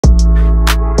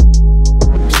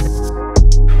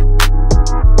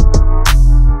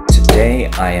today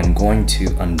I am going to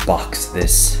unbox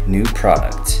this new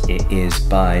product. It is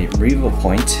by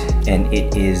Revopoint and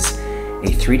it is a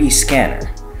 3D scanner.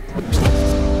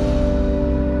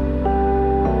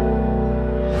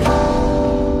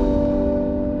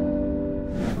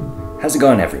 How's it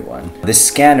going, everyone? This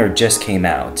scanner just came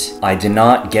out. I did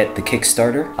not get the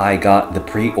Kickstarter. I got the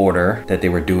pre-order that they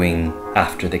were doing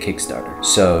after the Kickstarter.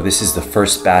 So this is the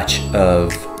first batch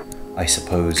of, I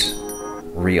suppose,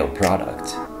 real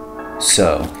product.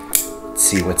 So let's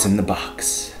see what's in the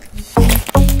box.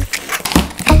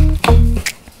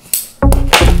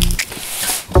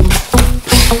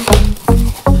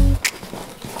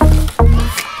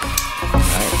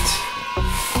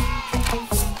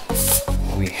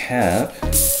 We have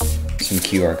some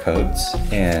QR codes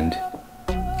and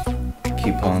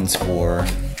coupons for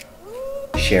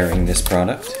sharing this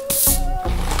product,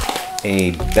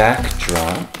 a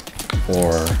backdrop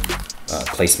for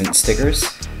placement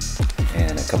stickers,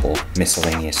 and a couple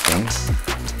miscellaneous things.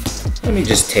 Let me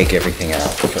just take everything out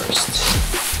first.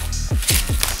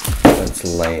 Let's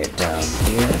lay it down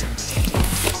here.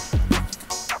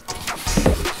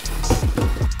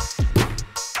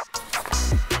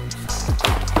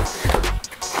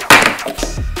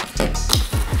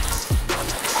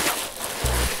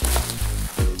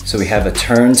 So we have a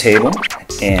turntable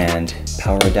and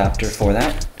power adapter for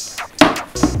that.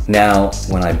 Now,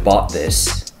 when I bought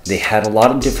this, they had a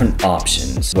lot of different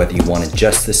options, whether you wanted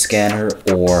just the scanner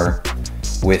or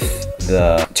with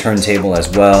the turntable as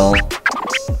well.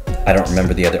 I don't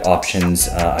remember the other options.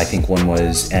 I think one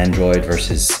was Android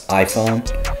versus iPhone.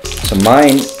 So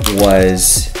mine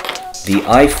was the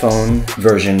iPhone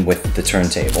version with the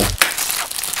turntable.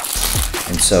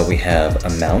 And so we have a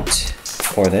mount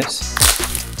for this.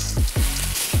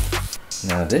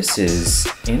 Now this is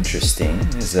interesting.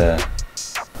 Is a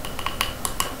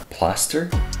plaster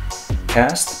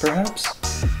cast, perhaps?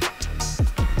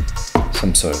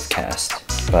 Some sort of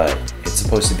cast, but it's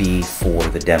supposed to be for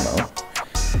the demo,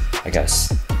 I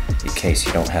guess, in case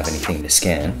you don't have anything to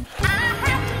scan.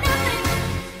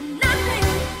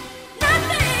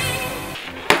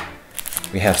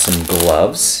 We have some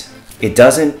gloves. It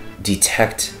doesn't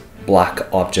detect black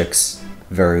objects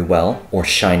very well, or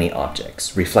shiny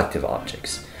objects, reflective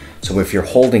objects. So if you're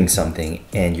holding something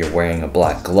and you're wearing a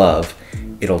black glove,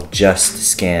 it'll just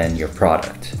scan your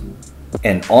product.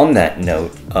 And on that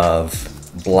note of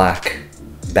black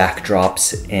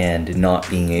backdrops and not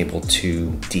being able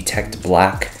to detect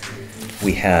black,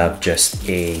 we have just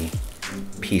a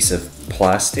piece of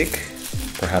plastic,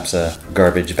 perhaps a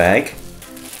garbage bag.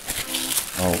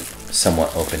 I'll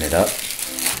somewhat open it up.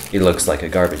 It looks like a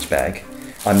garbage bag.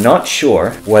 I'm not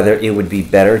sure whether it would be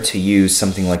better to use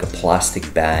something like a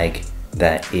plastic bag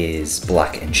that is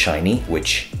black and shiny,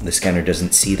 which the scanner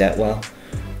doesn't see that well,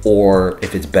 or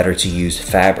if it's better to use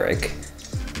fabric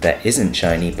that isn't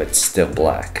shiny but still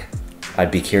black. I'd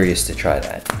be curious to try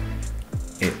that.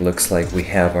 It looks like we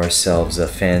have ourselves a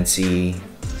fancy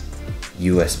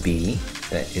USB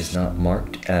that is not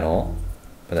marked at all,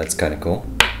 but that's kind of cool.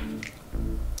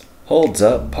 Holds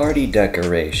up party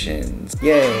decorations,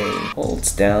 yay!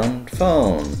 Holds down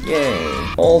phone, yay!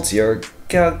 Holds your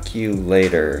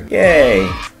calculator,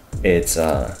 yay! It's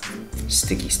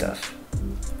sticky stuff.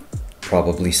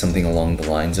 Probably something along the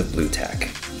lines of blue tack.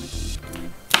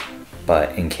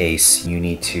 But in case you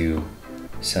need to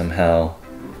somehow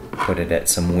put it at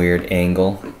some weird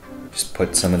angle, just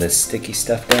put some of this sticky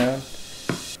stuff down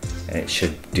and it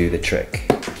should do the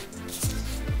trick.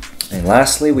 And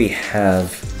lastly, we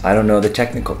have, I don't know the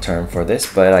technical term for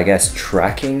this, but I guess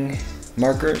tracking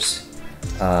markers,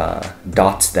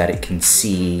 dots that it can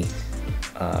see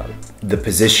the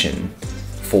position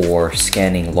for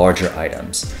scanning larger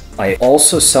items. I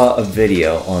also saw a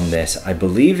video on this. I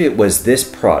believe it was this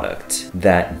product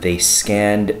that they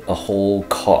scanned a whole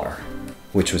car,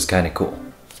 which was kind of cool.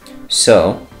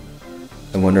 So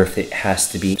I wonder if it has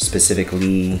to be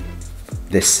specifically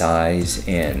this size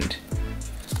and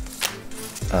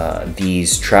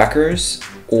these trackers,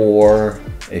 or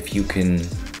if you can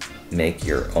make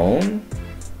your own.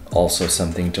 Also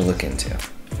something to look into.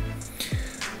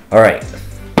 All right,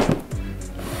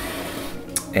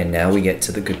 and now we get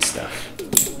to the good stuff.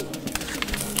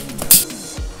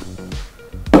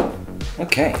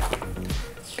 Okay,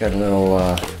 got a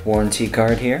little warranty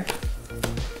card here.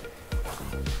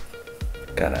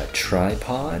 Got a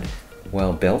tripod,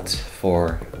 well built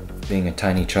for being a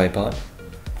tiny tripod.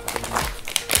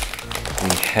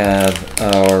 We have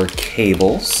our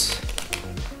cables.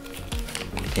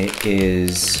 It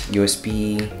is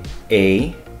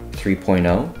USB-A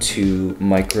 3.0 to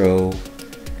micro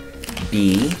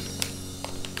B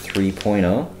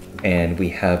 3.0. And we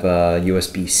have a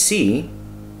USB-C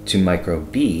to micro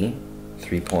B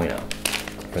 3.0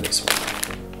 for this one.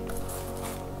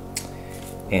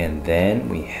 And then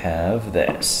we have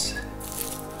this,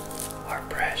 our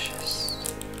precious.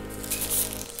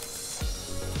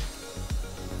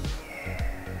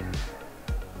 Yeah.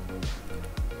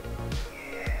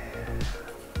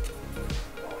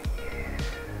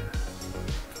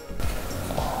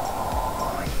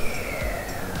 Oh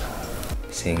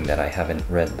yeah. Seeing that I haven't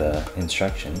read the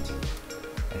instructions,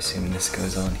 I assume this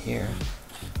goes on here.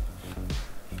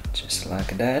 Just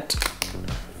like that.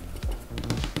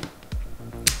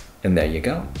 And there you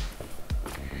go.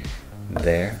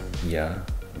 There you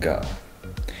go.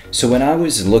 So when I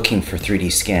was looking for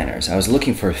 3D scanners, I was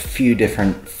looking for a few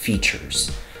different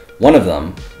features. One of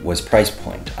them was price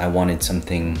point. I wanted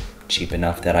something cheap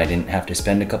enough that I didn't have to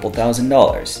spend a couple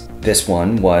 $1,000s. This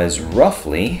one was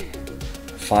roughly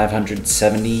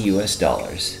 570 US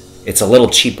dollars. It's a little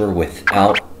cheaper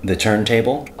without the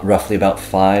turntable, roughly about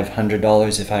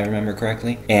 $500 if I remember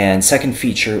correctly. And second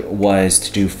feature was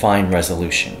to do fine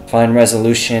resolution. Fine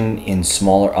resolution in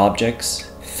smaller objects.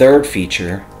 Third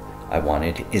feature I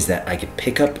wanted is that I could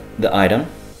pick up the item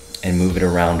and move it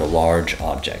around a large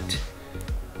object.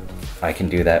 I can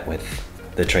do that with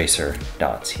the tracer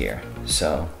dots here.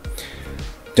 So,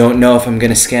 don't know if I'm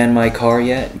gonna scan my car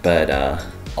yet, but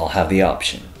I'll have the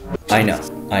option. I know.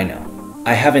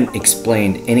 I haven't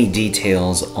explained any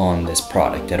details on this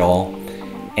product at all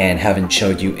and haven't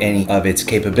showed you any of its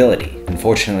capability.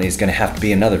 Unfortunately, it's gonna have to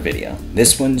be another video.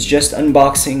 This one's just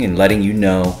unboxing and letting you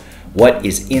know what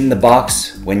is in the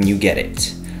box when you get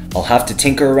it. I'll have to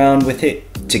tinker around with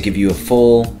it to give you a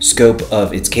full scope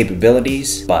of its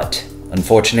capabilities, but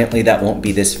unfortunately that won't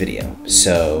be this video,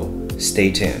 so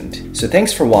stay tuned. So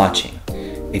thanks for watching.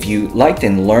 If you liked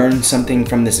and learned something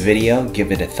from this video,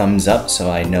 give it a thumbs up so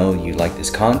I know you like this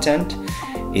content.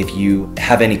 If you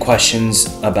have any questions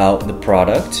about the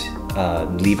product,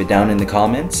 leave it down in the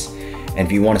comments. And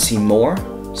if you want to see more,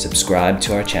 subscribe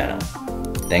to our channel.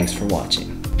 Thanks for watching.